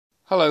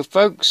Hello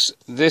folks,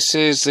 this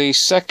is the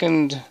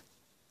second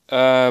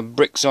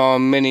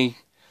Bricktsar mini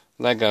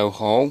Lego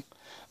haul,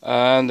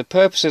 and the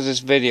purpose of this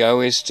video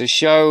is to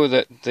show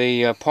that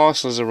the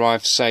parcel has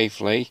arrived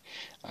safely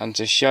and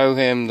to show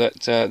him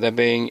that they're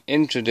being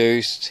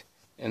introduced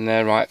in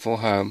their rightful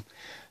home.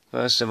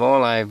 First of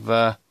all, I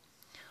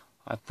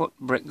put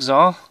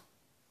Bricktsar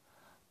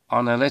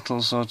on a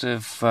little sort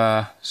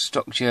of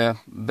structure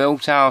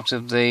built out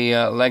of the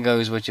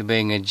Legos which are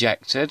being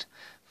ejected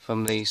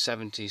from the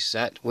 70s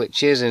set,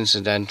 which is,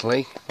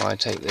 incidentally, if I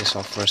take this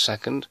off for a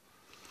second,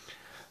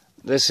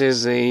 this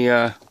is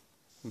the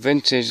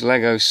vintage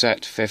Lego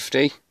set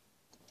 50,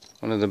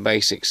 one of the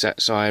basic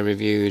sets I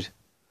reviewed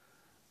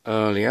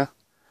earlier,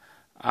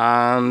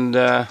 and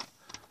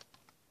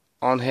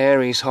on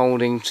here he's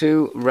holding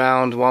two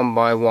round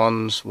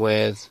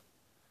 1x1s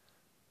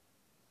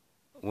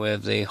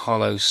with the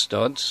hollow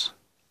studs.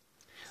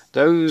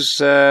 Those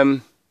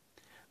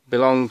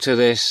belong to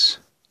this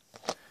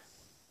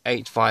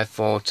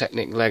 8x4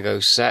 Technic Lego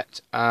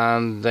set,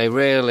 and they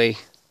rarely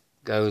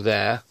go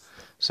there,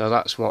 so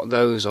that's what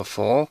those are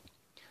for.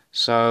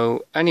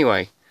 So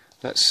anyway,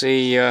 let's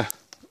see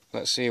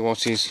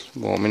what he's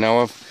bought me.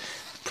 Now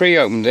I've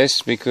pre-opened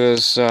this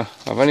because I've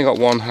only got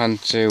one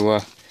hand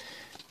to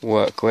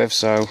work with,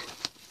 so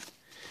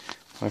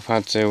I've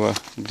had to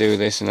do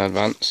this in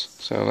advance.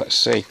 So let's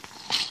see.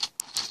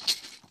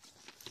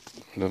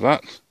 Look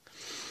at that.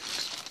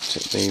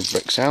 Take the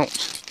bricks out.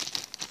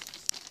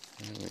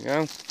 There we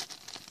go.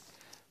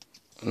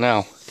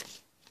 Now,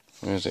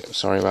 where is it?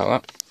 Sorry about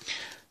that.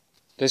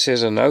 This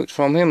is a note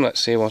from him.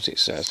 Let's see what it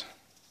says.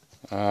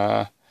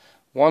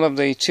 One of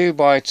the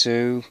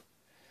 2x2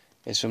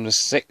 is from the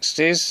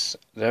 60s.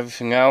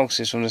 Everything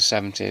else is from the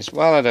 70s.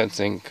 Well, I don't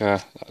think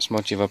that's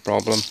much of a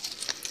problem.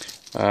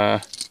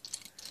 I'd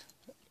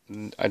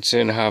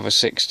sooner have a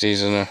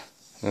 60s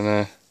than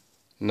a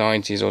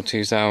 90s or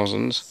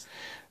 2000s.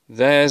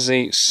 There's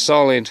the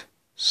solid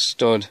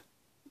stud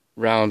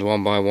round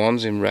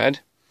 1x1s in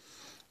red.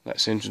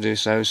 Let's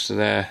introduce those to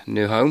their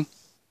new home.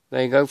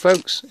 There you go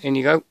folks, in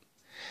you go.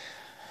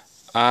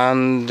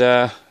 And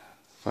if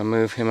I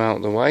move him out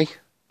of the way,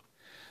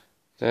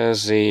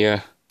 there's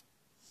the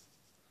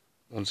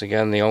once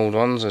again the old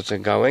ones that are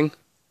going.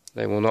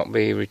 They will not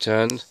be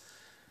returned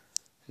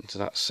into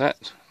that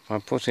set. If I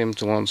put him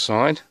to one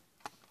side,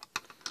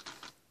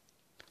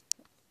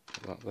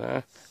 put that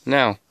there.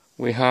 Now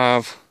we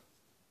have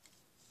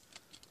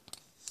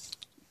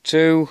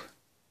two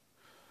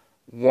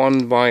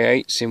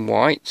 1x8s in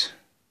white.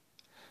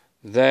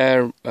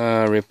 They're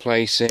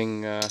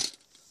replacing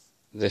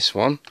this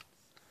one,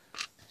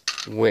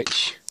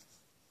 which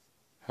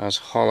has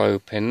hollow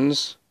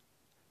pins,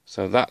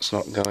 so that's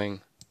not going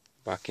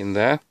back in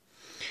there.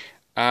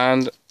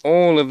 And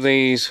all of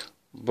these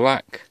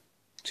black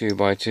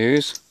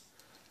 2x2s,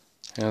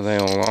 here they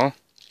all are,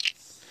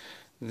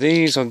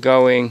 these are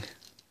going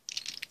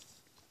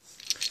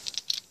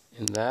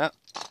in there.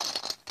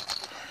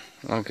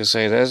 Like I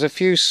say, there's a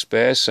few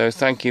spares, so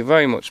thank you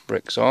very much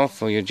Bricktsar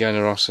for your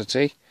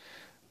generosity.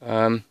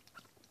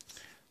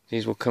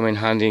 These will come in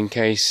handy in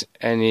case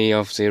any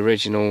of the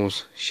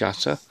originals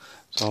shatter,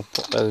 so I'll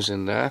put those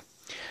in there.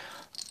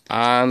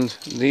 And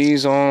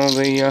these are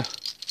the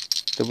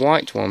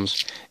white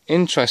ones.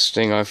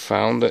 Interesting, I've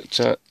found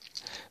that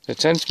they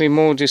tend to be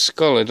more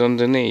discoloured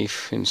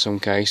underneath in some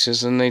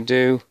cases than they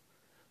do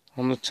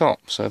on the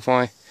top. So if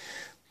I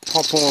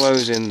pop all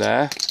those in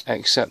there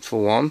except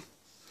for one,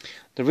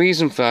 the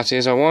reason for that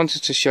is I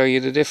wanted to show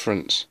you the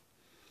difference.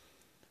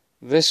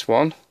 This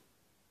one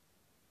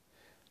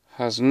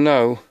has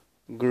no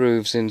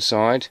grooves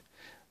inside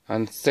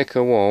and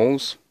thicker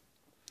walls,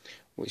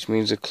 which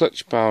means the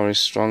clutch power is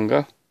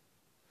stronger.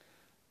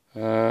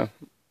 Now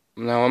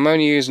I'm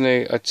only using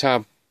a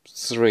tab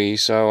 3,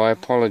 so I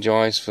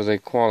apologise for the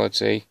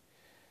quality,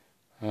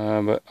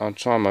 but I'll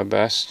try my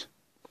best.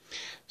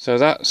 So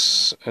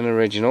that's an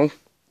original.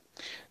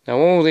 Now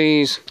all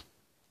these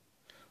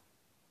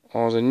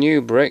are the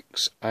new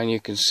bricks, and you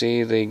can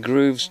see the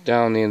grooves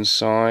down the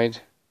inside,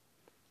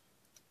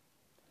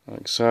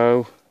 like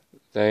so.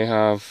 They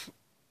have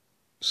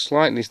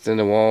slightly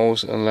thinner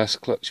walls and less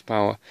clutch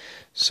power.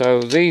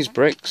 So these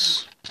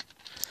bricks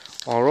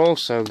are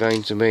also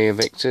going to be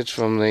evicted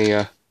from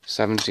the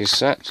 70s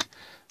set.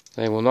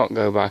 They will not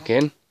go back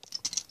in.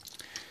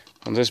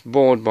 And this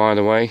board, by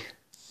the way,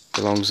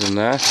 belongs in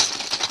there,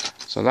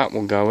 so that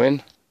will go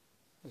in.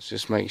 Let's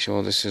just make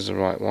sure this is the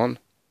right one.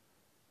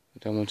 I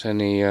don't want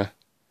any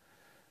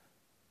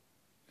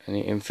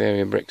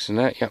inferior bricks in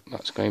there. Yep,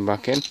 that's going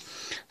back in.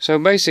 So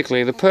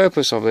basically the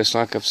purpose of this,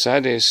 like I've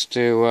said, is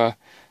to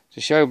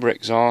show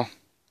Bricktsar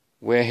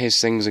where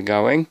his things are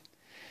going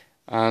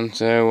and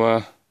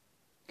to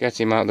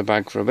get him out of the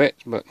bag for a bit.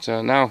 But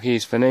now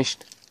he's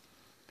finished,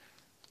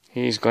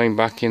 he's going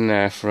back in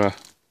there for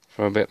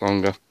a bit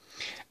longer.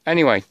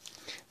 Anyway,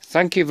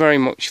 thank you very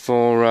much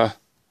for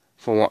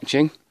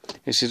watching.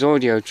 This is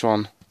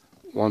Audiotron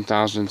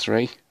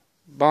 1003.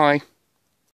 Bye.